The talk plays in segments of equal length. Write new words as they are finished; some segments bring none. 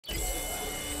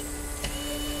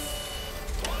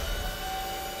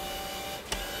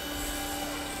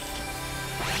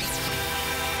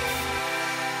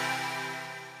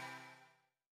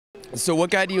So what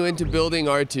got you into building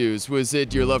R2s? Was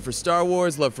it your love for Star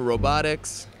Wars, love for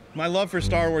robotics? My love for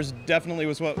Star Wars definitely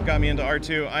was what got me into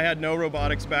R2. I had no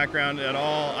robotics background at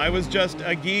all. I was just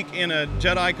a geek in a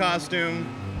Jedi costume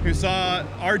who saw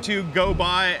R2 go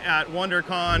by at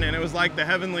WonderCon, and it was like the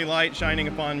heavenly light shining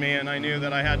upon me, and I knew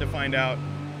that I had to find out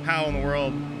how in the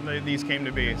world these came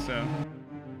to be. So.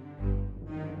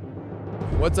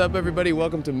 What's up, everybody?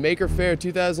 Welcome to Maker Faire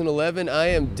 2011. I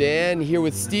am Dan, here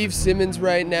with Steve Simmons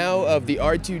right now of the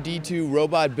R2D2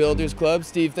 Robot Builders Club.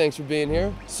 Steve, thanks for being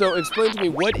here. So explain to me,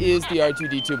 what is the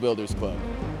R2D2 Builders Club?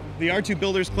 The R2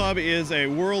 Builders Club is a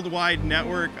worldwide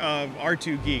network of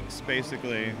R2 geeks,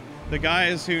 basically. The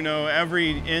guys who know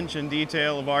every inch and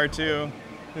detail of R2,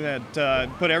 that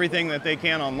put everything that they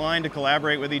can online to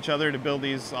collaborate with each other to build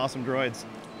these awesome droids.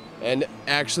 And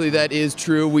actually, that is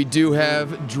true. We do have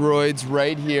droids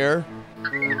right here.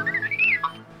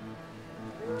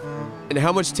 And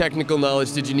how much technical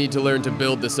knowledge did you need to learn to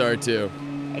build this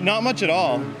R2? Not much at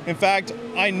all. In fact,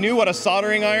 I knew what a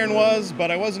soldering iron was, but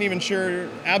I wasn't even sure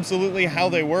absolutely how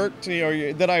they worked,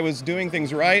 or that I was doing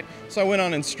things right. So I went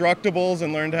on Instructables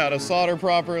and learned how to solder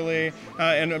properly,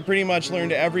 and pretty much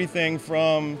learned everything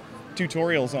from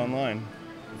tutorials online.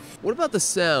 What about the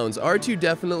sounds? R2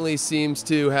 definitely seems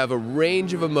to have a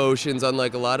range of emotions,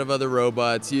 unlike a lot of other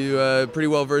robots. You pretty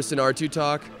well versed in R2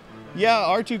 talk? Yeah,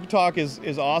 R2 talk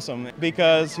is awesome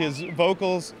because his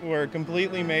vocals were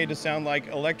completely made to sound like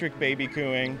electric baby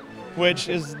cooing, which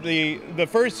is the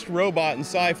first robot in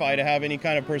sci-fi to have any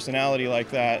kind of personality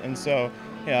like that. And so,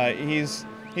 yeah, he's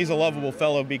a lovable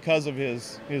fellow because of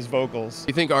his vocals.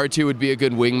 You think R2 would be a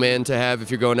good wingman to have if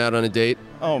you're going out on a date?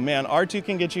 Oh man, R2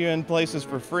 can get you in places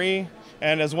for free.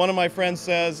 And as one of my friends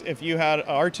says, if you had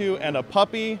R2 and a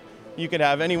puppy, you could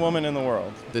have any woman in the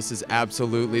world. This is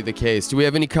absolutely the case. Do we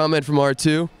have any comment from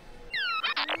R2?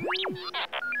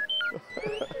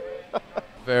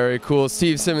 Very cool.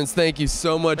 Steve Simmons, thank you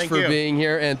so much for being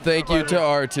here, and thank you to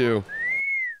R2.